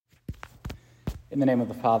In the name of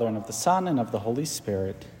the Father, and of the Son, and of the Holy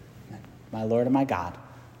Spirit, my Lord and my God,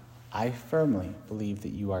 I firmly believe that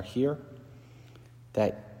you are here,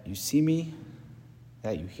 that you see me,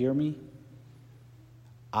 that you hear me.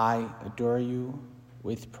 I adore you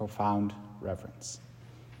with profound reverence.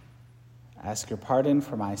 I ask your pardon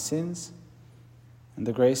for my sins and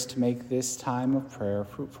the grace to make this time of prayer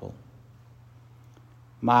fruitful.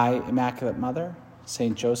 My Immaculate Mother,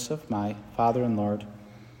 Saint Joseph, my Father and Lord,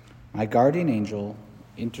 my guardian angel,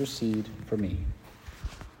 intercede for me.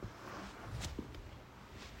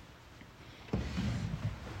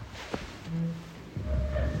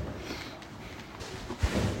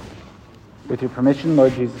 With your permission,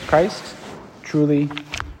 Lord Jesus Christ, truly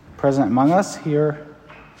present among us here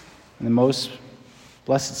in the most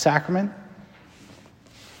blessed sacrament,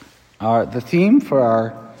 the theme for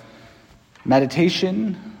our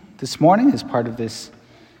meditation this morning is part of this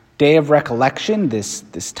day of recollection,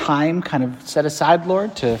 this time kind of set aside,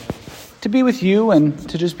 Lord, to be with you and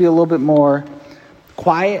to just be a little bit more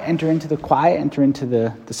quiet, enter into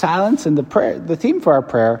the silence. And the theme for our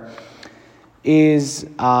prayer is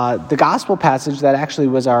the gospel passage that actually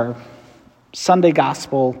was our Sunday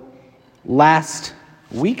gospel last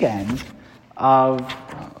weekend of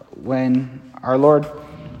when our Lord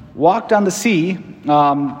walked on the sea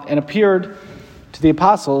and appeared to the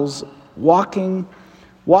apostles walking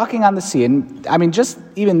on the sea. And I mean, just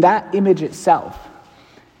even that image itself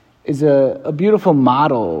is a beautiful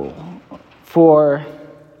model for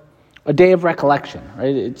a day of recollection,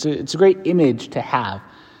 right? It's a great image to have.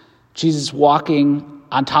 Jesus walking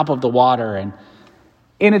on top of the water, and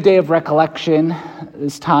in a day of recollection,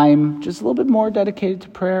 this time just a little bit more dedicated to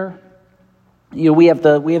prayer. You know, we have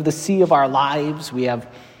the sea of our lives. We have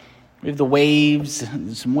the waves.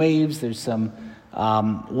 There's some waves. There's some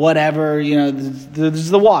whatever, there's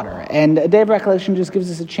the water. And a day of recollection just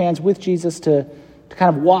gives us a chance with Jesus to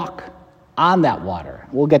kind of walk on that water.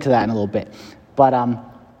 We'll get to that in a little bit. But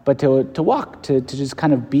to walk, to just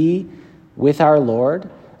kind of be with our Lord,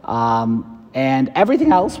 and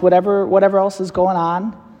everything else, whatever else is going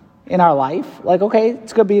on in our life, like, okay,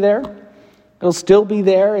 it's going to be there. It'll still be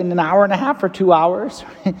there in an hour and a half or 2 hours,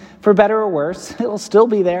 for better or worse. It'll still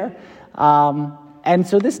be there. And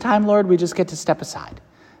so this time, Lord, we just get to step aside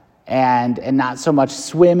and not so much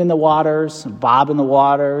swim in the waters, bob in the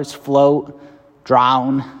waters, float,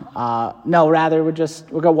 drown. No, rather we're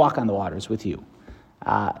going to walk on the waters with you.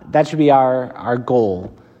 That should be our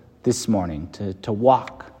goal this morning, to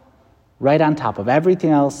walk right on top of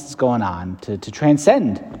everything else that's going on, to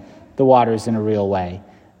transcend the waters in a real way,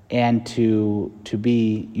 and to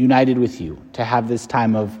be united with you, to have this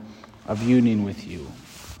time of union with you.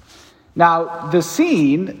 Now, the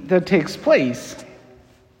scene that takes place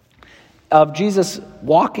of Jesus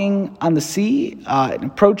walking on the sea and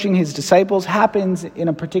approaching his disciples happens in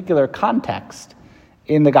a particular context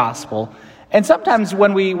in the gospel. And sometimes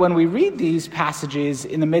when we read these passages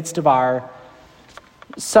in the midst of our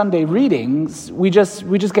Sunday readings, we just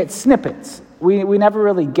get snippets. We never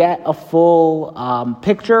really get a full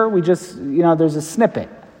picture. We just, there's a snippet.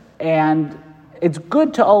 And it's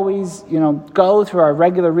good to always, go through our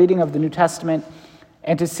regular reading of the New Testament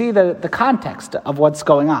and to see the context of what's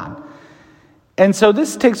going on. And so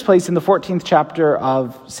this takes place in the 14th chapter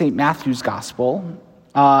of St. Matthew's Gospel,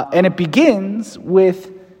 and it begins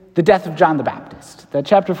with the death of John the Baptist. That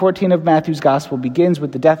chapter 14 of Matthew's Gospel begins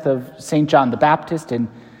with the death of St. John the Baptist, and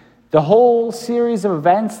the whole series of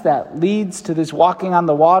events that leads to this walking on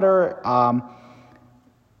the water.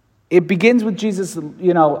 It begins with Jesus,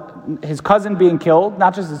 his cousin being killed,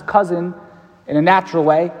 not just his cousin in a natural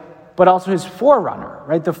way, but also his forerunner,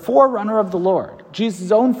 right? The forerunner of the Lord,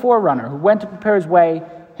 Jesus' own forerunner, who went to prepare his way,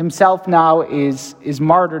 himself now is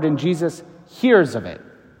martyred, and Jesus hears of it.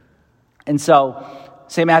 And so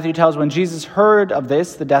St. Matthew tells, when Jesus heard of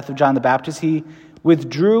this, the death of John the Baptist, he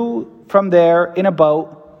withdrew from there in a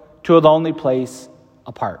boat to a lonely place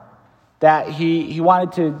apart. That he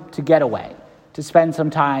wanted to get away, to spend some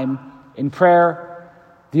time in prayer.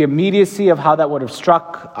 The immediacy of how that would have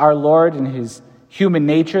struck our Lord in his human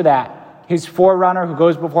nature, that his forerunner who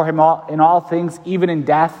goes before him in all things, even in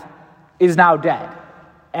death, is now dead.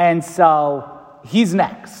 And so he's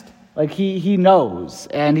next. Like he knows,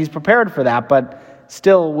 and he's prepared for that, but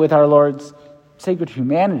still with our Lord's sacred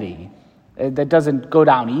humanity, that doesn't go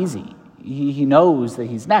down easy. He knows that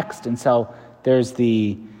he's next. And so there's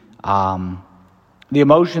the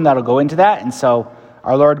emotion that'll go into that. And so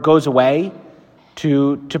our Lord goes away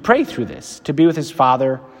to pray through this, to be with his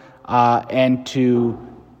Father, and to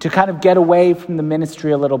kind of get away from the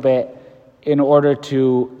ministry a little bit in order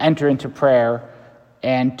to enter into prayer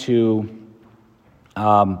and to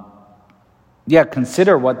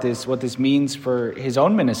consider what this means for his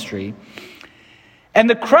own ministry. And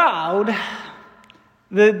the crowd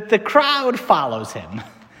follows him.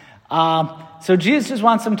 So Jesus just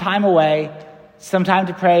wants some time away, some time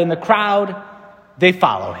to pray, and the crowd, they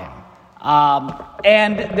follow him.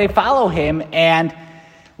 And they follow him, and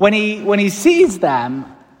when he sees them,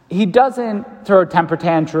 he doesn't throw a temper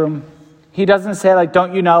tantrum. He doesn't say, like,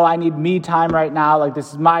 don't you know I need me time right now? Like,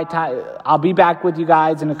 this is my time. I'll be back with you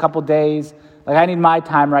guys in a couple days. Like, I need my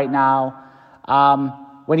time right now.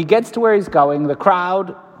 When he gets to where he's going, the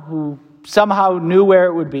crowd, who somehow knew where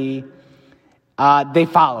it would be, they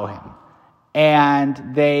follow him.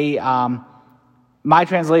 And they, my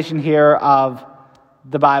translation here of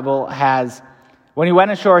the Bible has, when he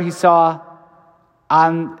went ashore, he saw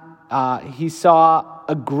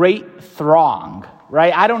a great throng,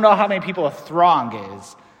 right? I don't know how many people a throng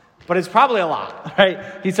is, but it's probably a lot, right?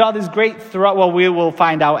 He saw this great throng. Well, we will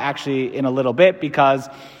find out actually in a little bit, because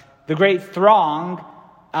the great throng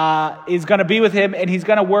is going to be with him, and he's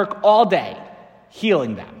going to work all day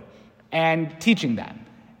healing them and teaching them.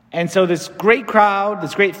 And so this great crowd,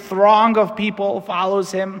 this great throng of people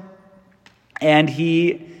follows him, and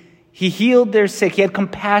he healed their sick. He had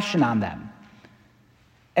compassion on them.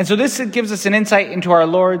 And so this gives us an insight into our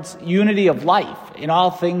Lord's unity of life. In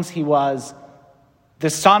all things, he was the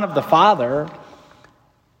Son of the Father.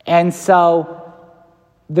 And so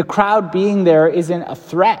the crowd being there isn't a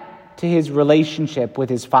threat to his relationship with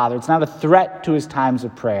his Father. It's not a threat to his times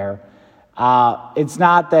of prayer. It's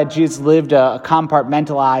not that Jesus lived a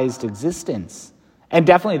compartmentalized existence. And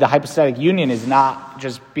definitely the hypostatic union is not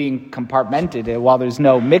just being compartmented. While there's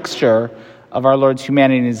no mixture of our Lord's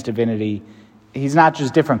humanity and his divinity, he's not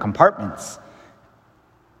just different compartments.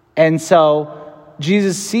 And so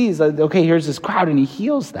Jesus sees, okay, here's this crowd, and he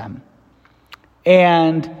heals them.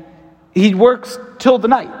 And he works till the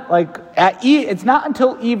night. It's not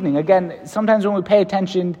until evening. Again, sometimes when we pay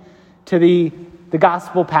attention to the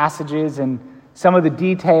gospel passages and some of the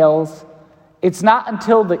details, it's not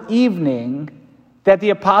until the evening that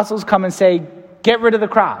the apostles come and say, get rid of the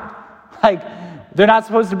crowd. They're not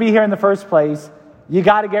supposed to be here in the first place. You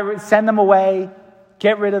got to send them away,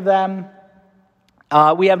 get rid of them.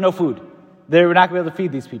 We have no food. We're not going to be able to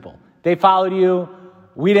feed these people. They followed you.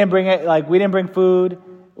 We didn't bring food.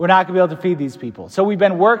 We're not going to be able to feed these people. So we've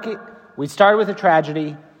been working. We started with a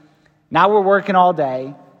tragedy. Now we're working all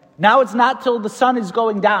day. Now it's not till the sun is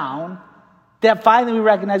going down that finally we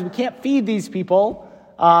recognize we can't feed these people.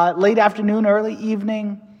 Late afternoon, early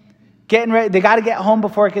evening, getting ready. They got to get home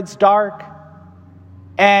before it gets dark.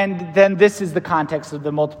 And then this is the context of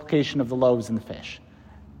the multiplication of the loaves and the fish,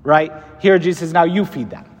 right? Here Jesus says, now you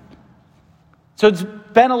feed them. So it's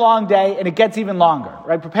been a long day, and it gets even longer,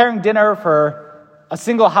 right? Preparing dinner for a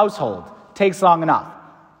single household takes long enough.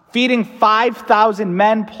 Feeding 5,000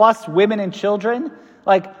 men plus women and children,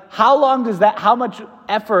 how much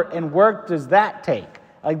effort and work does that take?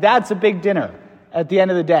 That's a big dinner at the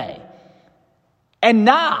end of the day. And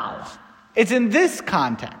now, it's in this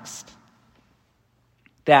context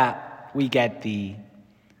that we get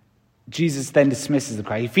Jesus then dismisses the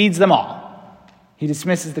crowd. He feeds them all. He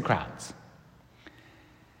dismisses the crowds.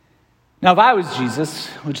 Now, if I was Jesus,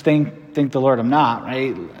 which thank the Lord I'm not,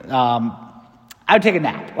 right? I would take a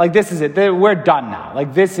nap. This is it. We're done now.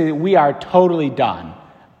 We are totally done.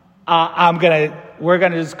 We're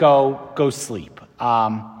gonna just go sleep.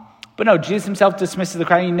 But no, Jesus himself dismisses the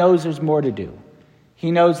crowd. He knows there's more to do.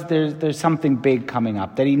 He knows that there's something big coming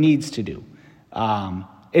up that he needs to do.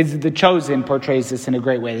 The Chosen portrays this in a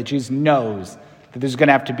great way, that Jesus knows that there's going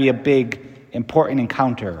to have to be a big, important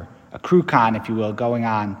encounter, a crucion, if you will, going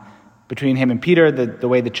on between him and Peter. The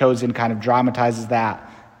way the Chosen kind of dramatizes that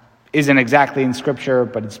isn't exactly in Scripture,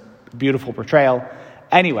 but it's a beautiful portrayal.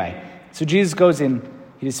 Anyway, so Jesus goes in,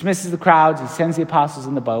 he dismisses the crowds, he sends the apostles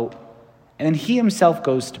in the boat, and then he himself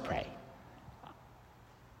goes to pray.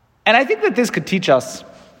 And I think that this could teach us,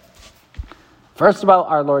 first, about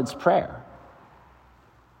our Lord's Prayer.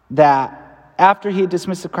 That after he had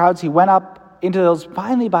dismissed the crowds, he went up into the hills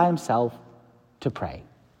finally by himself to pray.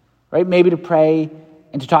 Right? Maybe to pray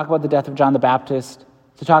and to talk about the death of John the Baptist,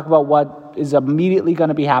 to talk about what is immediately going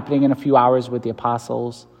to be happening in a few hours with the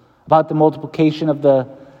apostles, about the multiplication of the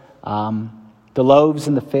loaves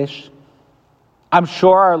and the fish. I'm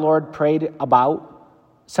sure our Lord prayed about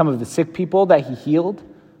some of the sick people that he healed.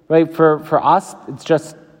 Right? For us, it's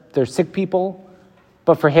just they're sick people.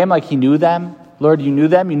 But for him, he knew them. Lord, you knew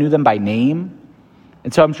them by name.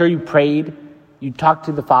 And so I'm sure you prayed. You talked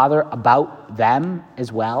to the Father about them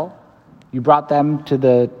as well. You brought them to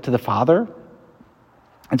the Father.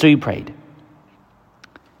 And so you prayed.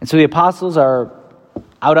 And so the apostles are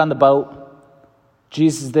out on the boat.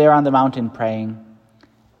 Jesus is there on the mountain praying.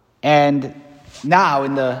 And now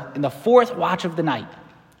in the fourth watch of the night,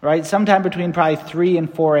 right, sometime between probably 3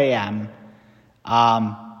 and 4 a.m.,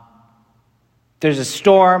 there's a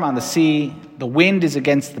storm on the sea, the wind is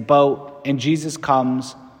against the boat, and Jesus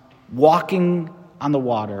comes walking on the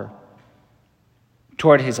water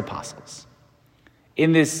toward his apostles.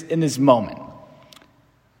 In this moment,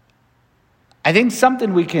 I think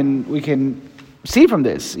something we can see from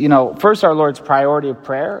this, first our Lord's priority of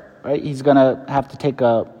prayer, right? He's going to have to take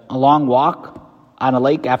a long walk on a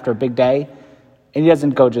lake after a big day, and he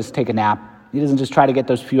doesn't go just take a nap. He doesn't just try to get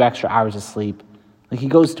those few extra hours of sleep. Like, he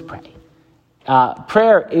goes to pray.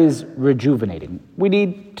 Prayer is rejuvenating. We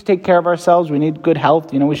need to take care of ourselves. We need good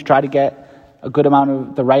health. We should try to get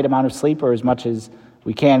the right amount of sleep, or as much as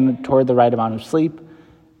we can toward the right amount of sleep.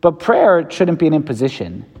 But prayer shouldn't be an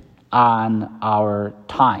imposition on our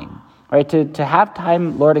time, right? To have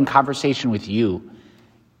time, Lord, in conversation with you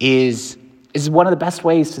is one of the best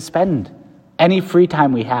ways to spend any free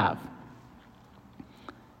time we have.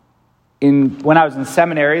 When I was in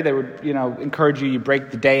seminary, they would, encourage you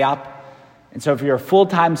break the day up. And so if you're a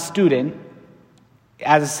full-time student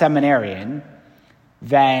as a seminarian,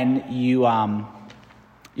 then you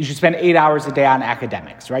should spend 8 hours a day on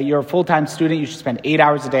academics, right? You're a full-time student, you should spend 8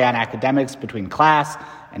 hours a day on academics between class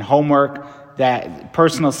and homework, that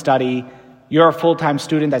personal study. You're a full-time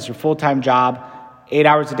student, that's your full-time job, 8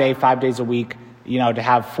 hours a day, 5 days a week, to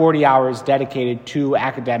have 40 hours dedicated to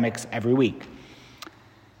academics every week.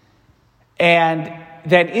 And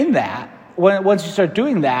then in that, once you start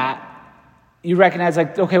doing that, you recognize,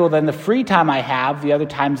 okay, well, then the free time I have, the other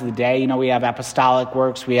times of the day, we have apostolic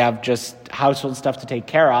works, we have just household stuff to take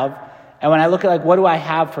care of. And when I look at, what do I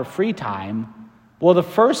have for free time? Well, the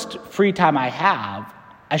first free time I have,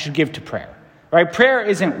 I should give to prayer, right? Prayer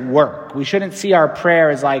isn't work. We shouldn't see our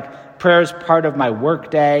prayer as prayer is part of my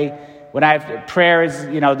work day. Prayer is,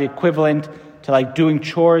 the equivalent to doing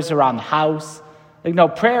chores around the house. No,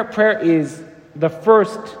 prayer is the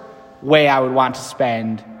first way I would want to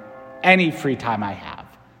spend any free time I have,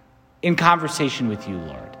 in conversation with you,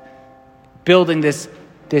 Lord. Building this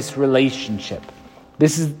relationship.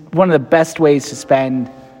 This is one of the best ways to spend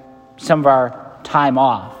some of our time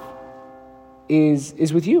off,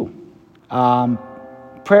 is with you.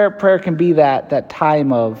 Prayer can be that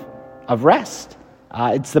time of rest.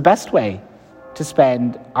 It's the best way to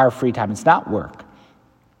spend our free time. It's not work.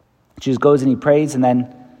 Jesus goes and he prays, and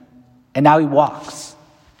now he walks.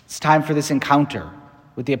 It's time for this encounter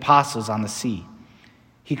with the apostles on the sea.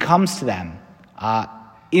 He comes to them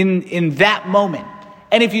in that moment.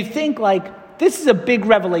 And if you think this is a big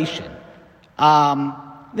revelation,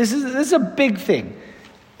 this is a big thing.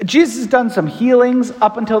 Jesus has done some healings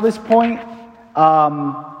up until this point,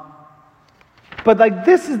 but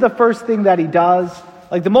this is the first thing that he does.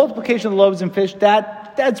 The multiplication of the loaves and fish,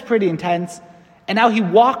 that's pretty intense. And now he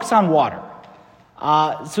walks on water.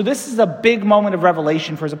 So this is a big moment of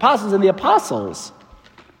revelation for his apostles. And the apostles,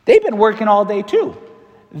 they've been working all day too.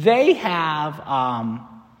 They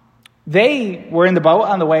were in the boat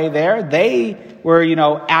on the way there. They were,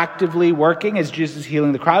 actively working as Jesus is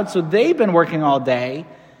healing the crowd. So they've been working all day.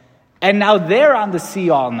 And now they're on the sea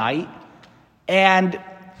all night. And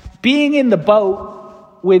being in the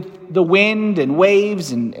boat with the wind and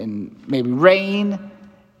waves and maybe rain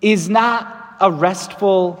is not a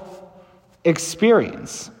restful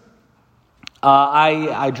experience.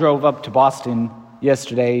 I drove up to Boston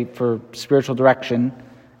yesterday for spiritual direction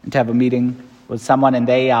and to have a meeting with someone, and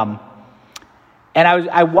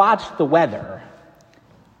I watched the weather,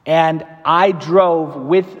 and I drove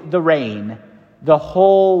with the rain the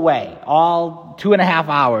whole way, all 2.5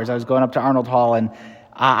 hours. I was going up to Arnold Hall, and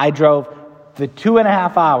I drove the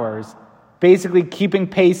 2.5 hours, basically keeping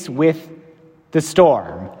pace with the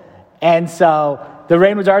storm. And so the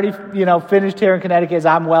rain was already, finished here in Connecticut as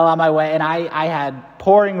I'm well on my way, and I had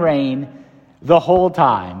pouring rain the whole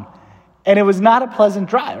time. And it was not a pleasant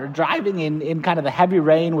drive. Driving in kind of the heavy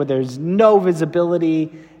rain where there's no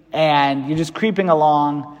visibility and you're just creeping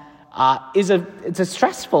along it's a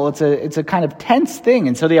stressful, it's a kind of tense thing.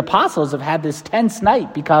 And so the apostles have had this tense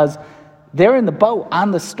night because they're in the boat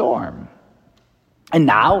on the storm. And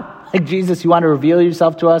now, Jesus, you want to reveal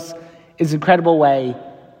yourself to us in an incredible way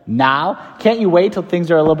now? Can't you wait till things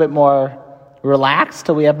are a little bit more relaxed,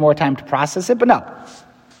 till we have more time to process it? But no.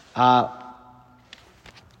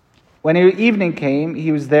 When evening came,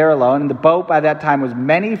 he was there alone, and the boat by that time was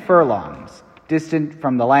many furlongs distant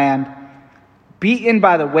from the land, beaten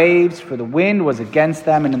by the waves, for the wind was against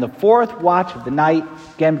them. And in the fourth watch of the night,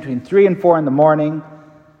 again between 3 and 4 in the morning,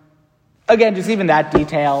 again, just even that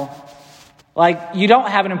detail, Like, you don't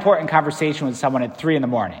have an important conversation with someone at 3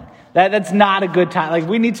 a.m. That's not a good time. Like,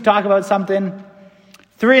 we need to talk about something.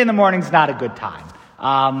 3 a.m. is not a good time.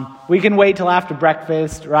 We can wait till after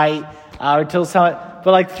breakfast, right? But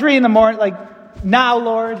like 3 a.m, like, now,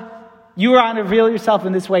 Lord, you are on to reveal yourself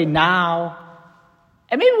in this way now.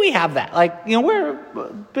 And maybe we have that. Like, we're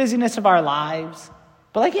busyness of our lives.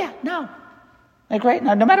 But like, yeah, no. Like right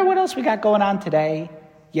now, no matter what else we got going on today,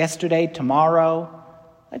 yesterday, tomorrow,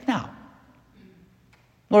 like now.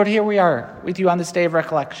 Lord, here we are with you on this day of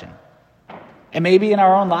recollection. And maybe in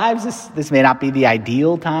our own lives, this may not be the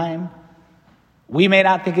ideal time. We may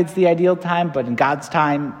not think it's the ideal time, but in God's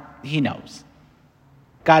time, he knows.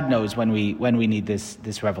 God knows when we need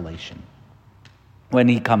this revelation. When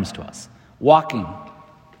he comes to us, walking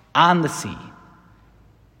on the sea.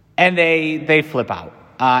 And they flip out,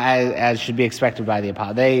 as should be expected by the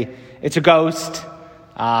apostle. It's a ghost.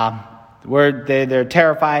 They're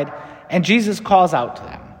terrified. And Jesus calls out to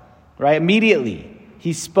them, right? Immediately,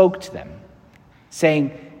 he spoke to them,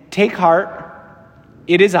 saying, "Take heart,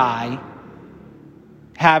 it is I.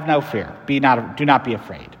 Have no fear. Do not be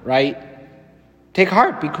afraid," right? Take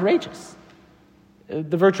heart, be courageous.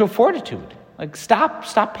 The virtue of fortitude. Like, stop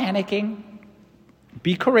panicking.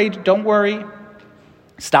 Be courageous, don't worry.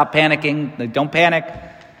 Stop panicking, like, don't panic.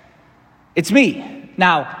 It's me.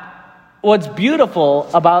 Now, what's beautiful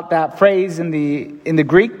about that phrase in the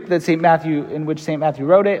Greek that in which St. Matthew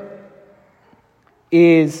wrote it,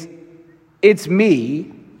 is "it's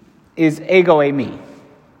me" is ego eimi,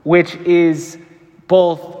 which is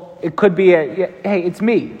both. It could be hey, it's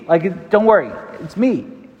me. Like, don't worry, it's me.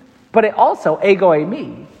 But it also, ego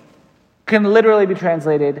eimi, can literally be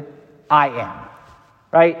translated "I am."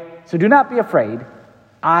 Right? So do not be afraid.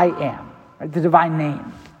 I am. Right? The divine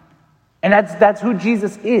name. And that's who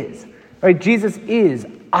Jesus is. Right? Jesus is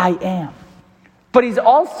I am. But he's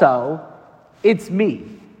also, it's me.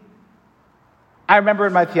 I remember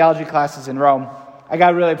in my theology classes in Rome, I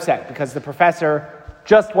got really upset because the professor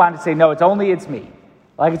just wanted to say, no, it's me.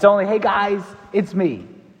 Like, it's only, hey guys, it's me.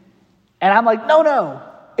 And I'm like, no,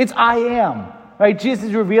 it's I am. Right? Jesus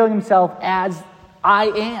is revealing himself as I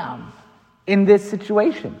am in this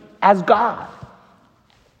situation, as God.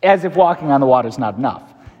 As if walking on the water is not enough.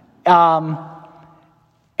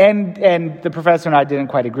 And the professor and I didn't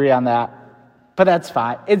quite agree on that, but that's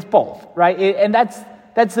fine. It's both, right? And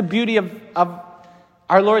that's the beauty of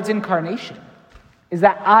our Lord's incarnation, is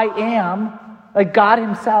that I am, like God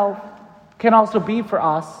himself, can also be for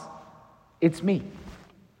us, it's me.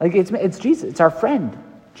 Like, it's Jesus. It's our friend,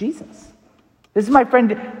 Jesus. This is my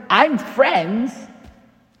friend. I'm friends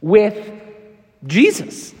with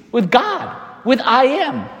Jesus, with God, with I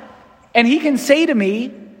am. And he can say to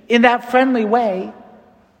me in that friendly way,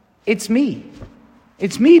 it's me.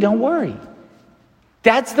 It's me, don't worry.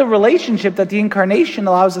 That's the relationship that the incarnation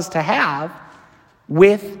allows us to have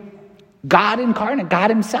with God incarnate, God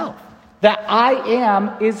himself. That I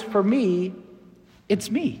am is for me, it's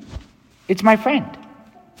me. It's my friend.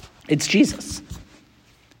 It's Jesus.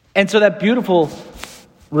 And so that beautiful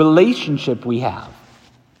relationship we have,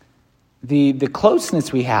 the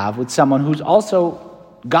closeness we have with someone who's also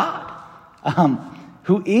God,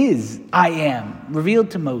 who is I am,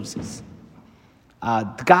 revealed to Moses,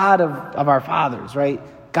 the God of our fathers, right?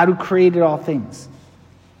 God who created all things.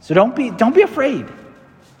 So don't be afraid.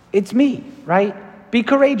 It's me, right? Be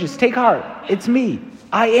courageous. Take heart. It's me.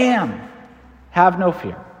 I am. Have no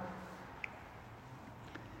fear.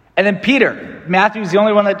 And then Peter, Matthew's the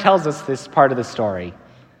only one that tells us this part of the story.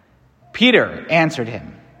 Peter answered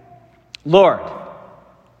him, "Lord,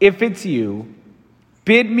 if it's you,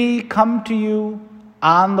 bid me come to you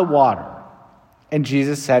on the water." And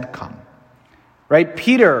Jesus said, "Come." Right?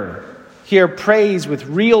 Peter here prays with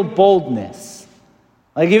real boldness.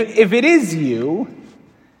 Like, if it is you,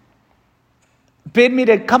 bid me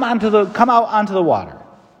to come out onto the water.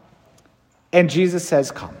 And Jesus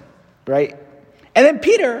says, "Come." Right? And then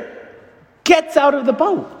Peter gets out of the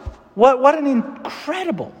boat. What an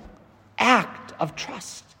incredible act of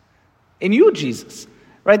trust in you, Jesus.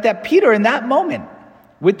 Right? That Peter, in that moment,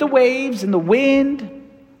 with the waves and the wind,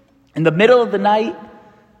 in the middle of the night,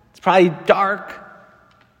 it's probably dark,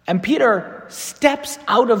 and Peter steps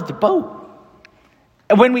out of the boat.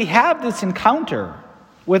 And when we have this encounter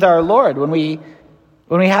with our Lord, when we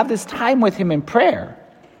have this time with him in prayer,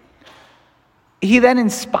 he then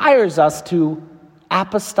inspires us to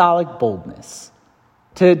apostolic boldness,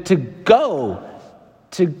 to go,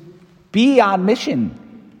 to be on mission,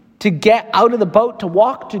 to get out of the boat, to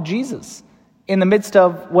walk to Jesus in the midst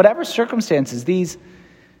of whatever circumstances,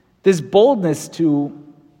 this boldness to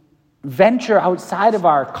venture outside of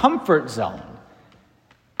our comfort zone.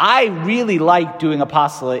 I really like doing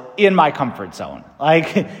apostolate in my comfort zone. Like,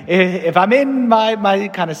 if I'm in my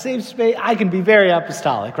kind of safe space, I can be very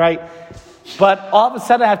apostolic, right? But all of a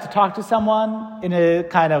sudden I have to talk to someone in a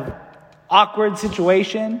kind of awkward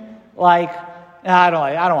situation. Like, I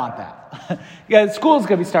don't want that. Yeah, school's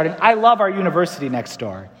going to be starting. I love our university next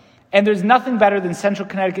door. And there's nothing better than Central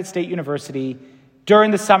Connecticut State University during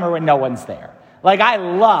the summer when no one's there. Like, I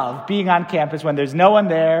love being on campus when there's no one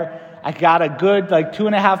there. I got a good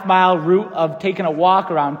 2.5 mile route of taking a walk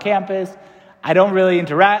around campus. I don't really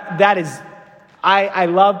interact. I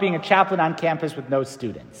love being a chaplain on campus with no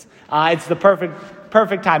students. It's the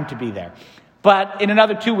perfect time to be there. But in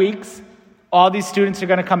another 2 weeks, all these students are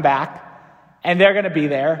going to come back, and they're going to be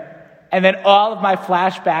there. And then all of my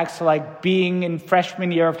flashbacks to being in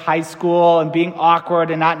freshman year of high school and being awkward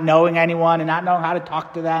and not knowing anyone and not knowing how to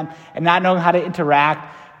talk to them and not knowing how to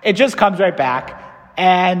interact, it just comes right back.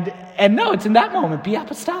 And no, it's in that moment. Be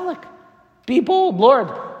apostolic. Be bold. Lord,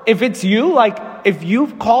 if it's you, if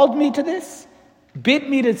you've called me to this, bid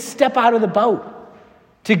me to step out of the boat,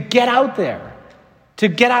 to get out there, to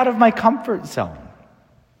get out of my comfort zone.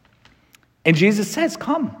 And Jesus says,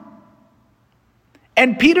 come.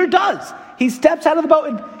 And Peter does. He steps out of the boat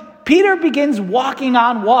and Peter begins walking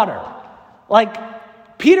on water.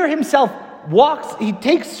 Peter himself he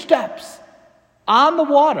takes steps on the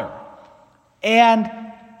water. And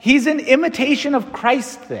he's an imitation of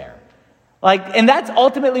Christ there. And that's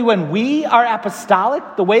ultimately when we are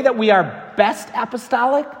apostolic. The way that we are best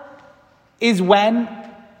apostolic is when,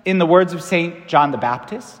 in the words of St. John the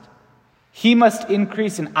Baptist, he must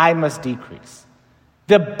increase and I must decrease.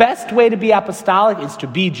 The best way to be apostolic is to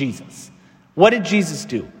be Jesus. What did Jesus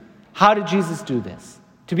do? How did Jesus do this?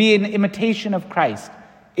 To be an imitation of Christ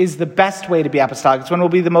is the best way to be apostolic. It's when we'll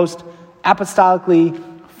be the most apostolically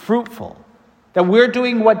fruitful. That we're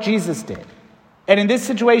doing what Jesus did. And in this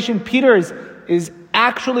situation, Peter is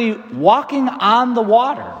actually walking on the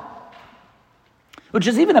water, which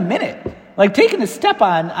is even a minute. Taking a step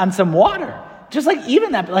on some water. Just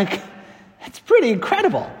even that, it's pretty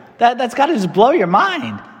incredible. That's got to just blow your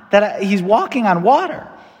mind that he's walking on water.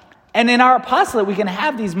 And in our apostolate, we can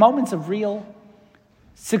have these moments of real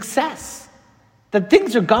success. That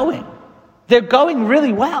things are going. They're going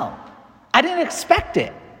really well. I didn't expect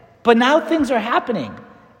it. But now things are happening,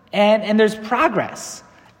 and there's progress,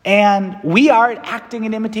 and we are acting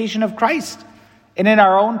in imitation of Christ. And in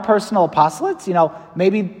our own personal apostolates,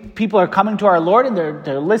 maybe people are coming to our Lord, and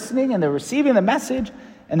they're listening, and they're receiving the message,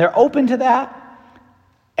 and they're open to that.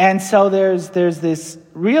 And so there's this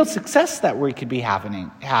real success that we could be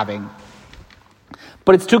having,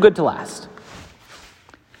 but it's too good to last.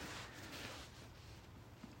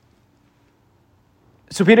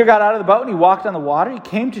 So Peter got out of the boat and he walked on the water. He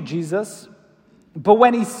came to Jesus. But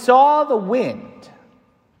when he saw the wind,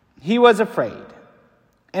 he was afraid.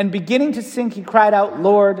 And beginning to sink, he cried out,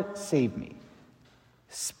 Lord, save me.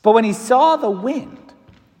 But when he saw the wind,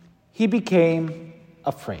 he became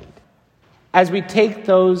afraid. As we take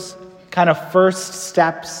those kind of first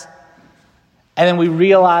steps, and then we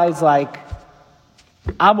realize,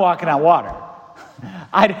 I'm walking on water.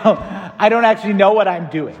 I don't actually know what I'm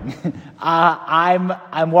doing.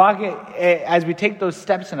 I'm walking as we take those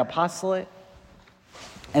steps in apostolate,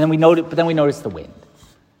 and then we notice the wind.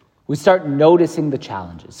 We start noticing the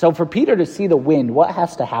challenges. So for Peter to see the wind, what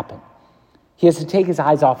has to happen? He has to take his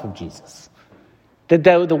eyes off of Jesus.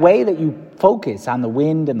 The way that you focus on the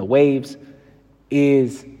wind and the waves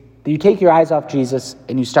is that you take your eyes off Jesus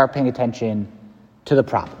and you start paying attention to the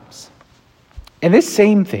problems. And this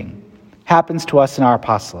same thing happens to us in our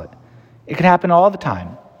apostolate. It can happen all the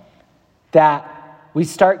time that we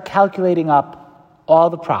start calculating up all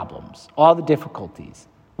the problems, all the difficulties.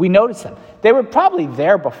 We notice them. They were probably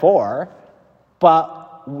there before,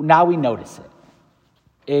 but now we notice it.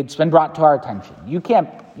 It's been brought to our attention. You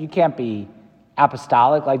can't be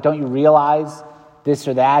apostolic. Don't you realize this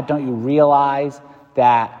or that? Don't you realize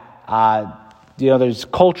that there's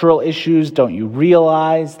cultural issues? Don't you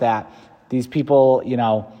realize that these people,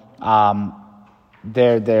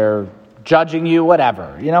 they're judging you,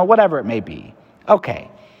 whatever it may be. Okay,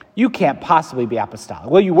 you can't possibly be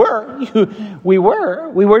apostolic. Well, you were. We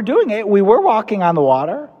were doing it. We were walking on the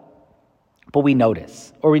water, but we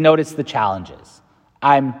notice the challenges.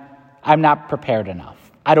 I'm not prepared enough.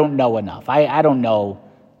 I don't know enough. I don't know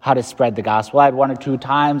how to spread the gospel. I had 1 or 2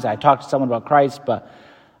 times I talked to someone about Christ, but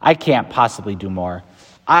I can't possibly do more.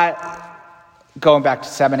 Going back to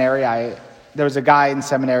seminary, there was a guy in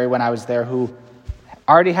seminary when I was there who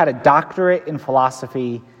already had a doctorate in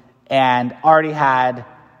philosophy and already had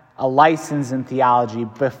a license in theology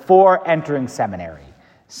before entering seminary.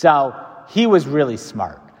 So he was really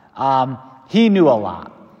smart. He knew a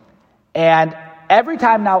lot. And every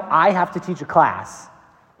time now I have to teach a class,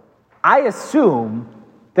 I assume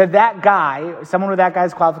that guy, someone with that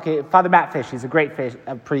guy's qualification, Father Matt Fish, he's a great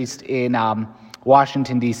priest in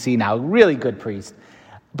Washington, D.C. now, really good priest.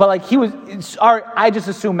 But I just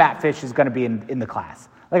assume Matt Fish is going to be in the class.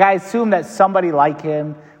 Like, I assume that somebody like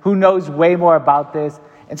him who knows way more about this.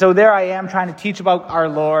 And so there I am trying to teach about our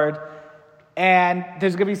Lord. And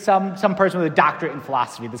there's going to be some person with a doctorate in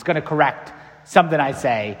philosophy that's going to correct something I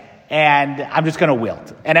say. And I'm just going to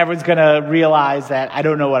wilt. And everyone's going to realize that I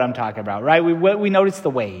don't know what I'm talking about, right? We notice the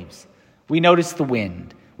waves. We notice the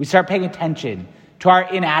wind. We start paying attention to our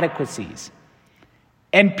inadequacies.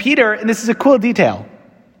 And Peter, and this is a cool detail,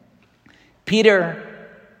 Peter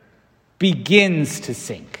begins to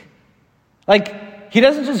sink. Like, he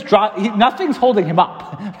doesn't just drop, nothing's holding him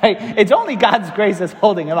up, right? It's only God's grace that's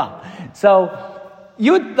holding him up. So,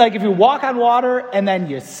 if you walk on water and then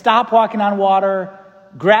you stop walking on water,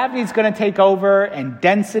 gravity's going to take over and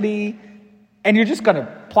density, and you're just going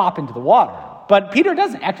to plop into the water. But Peter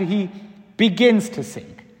doesn't. Actually, he begins to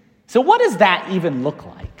sink. So what does that even look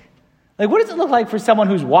like? Like, what does it look like for someone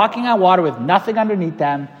who's walking on water with nothing underneath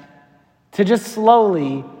them to just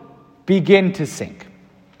slowly begin to sink?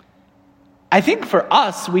 I think for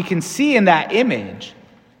us, we can see in that image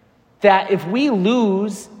that if we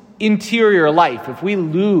lose interior life, if we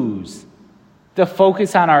lose the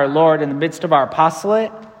focus on our Lord in the midst of our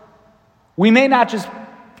apostolate, we may not just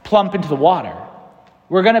plump into the water.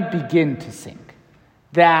 We're going to begin to sink.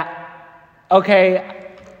 That,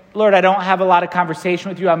 okay, Lord, I don't have a lot of conversation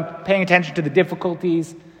with you. I'm paying attention to the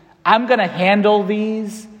difficulties. I'm going to handle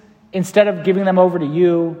these instead of giving them over to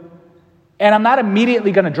you. And I'm not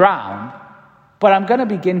immediately going to drown, but I'm going to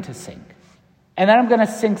begin to sink. And then I'm going to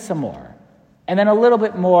sink some more. And then a little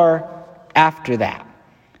bit more after that.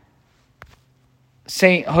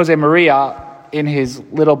 St. Jose Maria, in his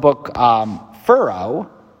little book, Furrow,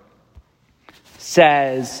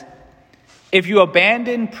 says, if you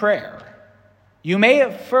abandon prayer, you may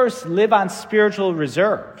at first live on spiritual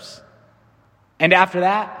reserves. And after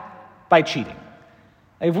that, by cheating.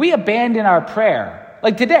 If we abandon our prayer,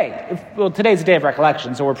 like today, today's a day of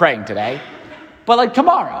recollection, so we're praying today. But like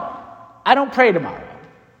tomorrow, I don't pray tomorrow.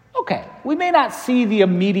 Okay, we may not see the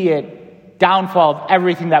immediate downfall of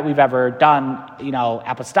everything that we've ever done,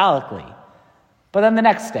 apostolically. But then the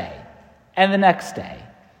next day, and the next day,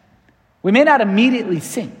 we may not immediately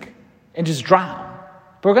sink and just drown,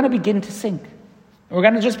 but we're going to begin to sink. And we're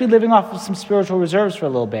going to just be living off of some spiritual reserves for a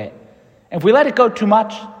little bit. And if we let it go too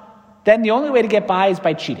much, then the only way to get by is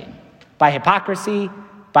by cheating, by hypocrisy,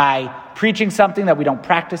 by preaching something that we don't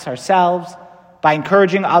practice ourselves, by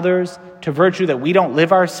encouraging others to virtue that we don't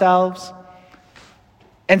live ourselves.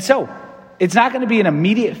 And so, it's not going to be an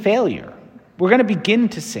immediate failure. We're going to begin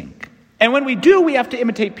to sink. And when we do, we have to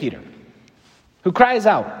imitate Peter, who cries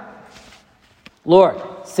out, Lord,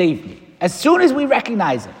 save me. As soon as we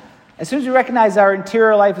recognize it, as soon as we recognize our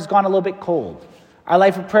interior life has gone a little bit cold, our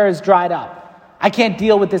life of prayer has dried up, I can't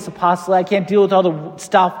deal with this apostle, I can't deal with all the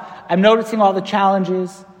stuff, I'm noticing all the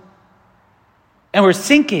challenges, and we're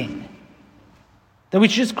sinking, then we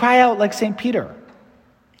should just cry out like St. Peter,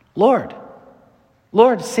 Lord,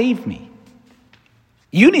 save me.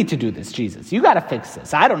 You need to do this, Jesus. You got to fix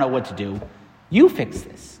this. I don't know what to do. You fix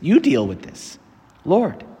this. You deal with this.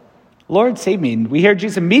 Lord, save me. And we hear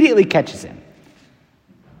Jesus immediately catches him.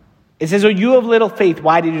 It says, you have little faith.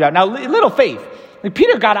 Why did you doubt? Now, little faith. Like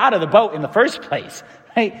Peter got out of the boat in the first place,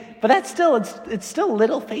 right? But that's still, it's still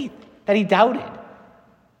little faith that he doubted.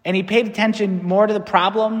 And he paid attention more to the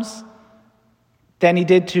problems than he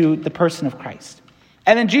did to the person of Christ.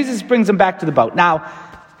 And then Jesus brings him back to the boat. Now,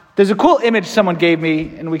 there's a cool image someone gave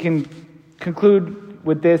me, and we can conclude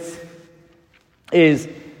with this,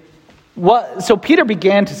 so Peter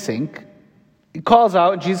began to sink. He calls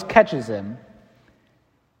out, and Jesus catches him.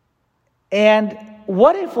 And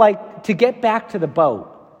what if, to get back to the boat,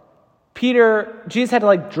 Jesus had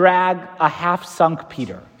to, drag a half-sunk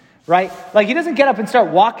Peter, right? He doesn't get up and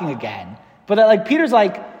start walking again, but, Peter's,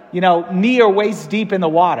 knee or waist deep in the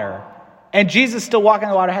water, and Jesus still walking in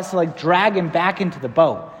the water has to, drag him back into the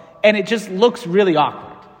boat. And it just looks really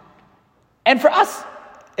awkward. And for us,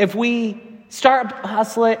 if we start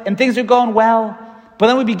hustling and things are going well, but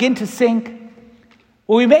then we begin to sink,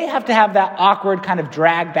 well, we may have to have that awkward kind of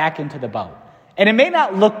drag back into the boat. And it may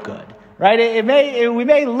not look good, right? We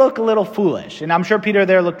may look a little foolish. And I'm sure Peter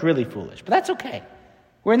there looked really foolish. But that's okay.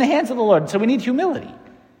 We're in the hands of the Lord, so we need humility.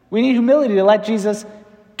 We need humility to let Jesus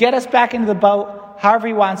get us back into the boat however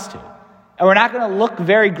he wants to. And we're not going to look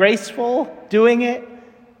very graceful doing it,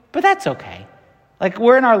 but that's okay.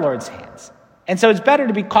 We're in our Lord's hands. And so it's better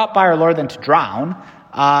to be caught by our Lord than to drown.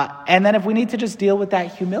 And then if we need to just deal with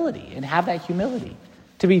that humility and have that humility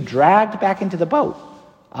to be dragged back into the boat,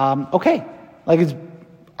 okay,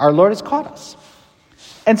 our Lord has caught us.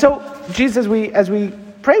 And so, Jesus, as we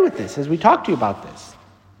pray with this, as we talk to you about this,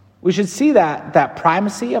 we should see that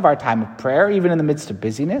primacy of our time of prayer, even in the midst of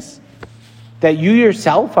busyness, that you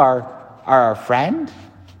yourself are our friend.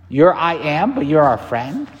 You're I am, but you're our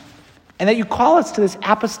friend. And that you call us to this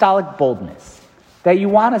apostolic boldness, that you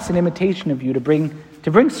want us in imitation of you to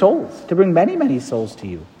bring souls, to bring many, many souls to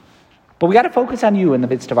you. But we got to focus on you in the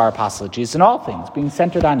midst of our apostolate, Jesus, in all things, being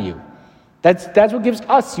centered on you. That's what gives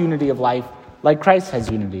us unity of life, like Christ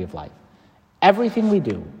has unity of life. Everything we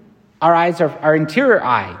do, our interior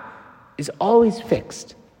eye is always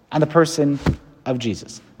fixed on the person of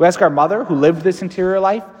Jesus. We ask our mother, who lived this interior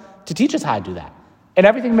life, to teach us how to do that. And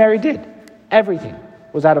everything Mary did, everything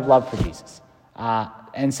was out of love for Jesus.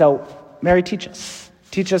 And so, Mary, teach us.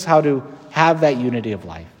 Teach us how to have that unity of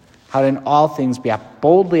life, how to in all things be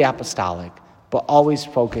boldly apostolic, but always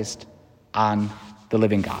focused on the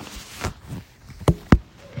living God.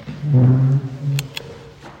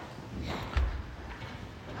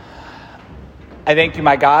 I thank you,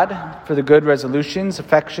 my God, for the good resolutions,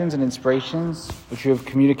 affections, and inspirations which you have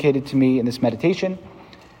communicated to me in this meditation.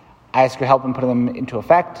 I ask your help in putting them into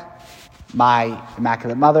effect. My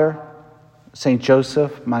Immaculate Mother, Saint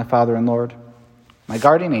Joseph, my Father and Lord, my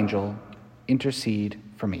guardian angel, intercede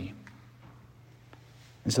for me.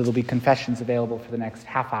 And so there'll be confessions available for the next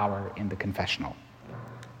half hour in the confessional.